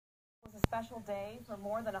special day for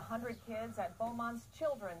more than 100 kids at Beaumont's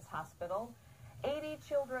Children's Hospital. 80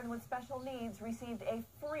 children with special needs received a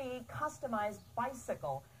free customized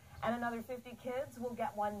bicycle, and another 50 kids will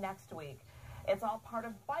get one next week. It's all part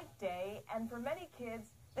of Bike Day, and for many kids,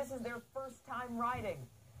 this is their first time riding.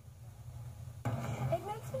 It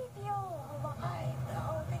makes me feel alive,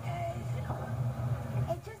 though, because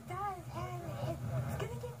it just does, and it's going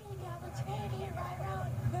to give me the opportunity to ride around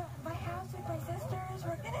my house with my sisters.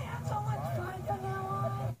 We're going to have so much fun from now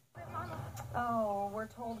on. Oh, we're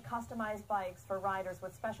told customized bikes for riders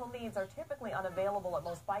with special needs are typically unavailable at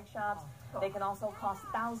most bike shops. They can also cost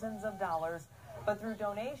thousands of dollars, but through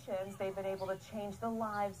donations, they've been able to change the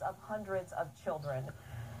lives of hundreds of children.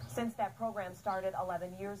 Since that program started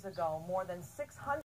 11 years ago, more than 600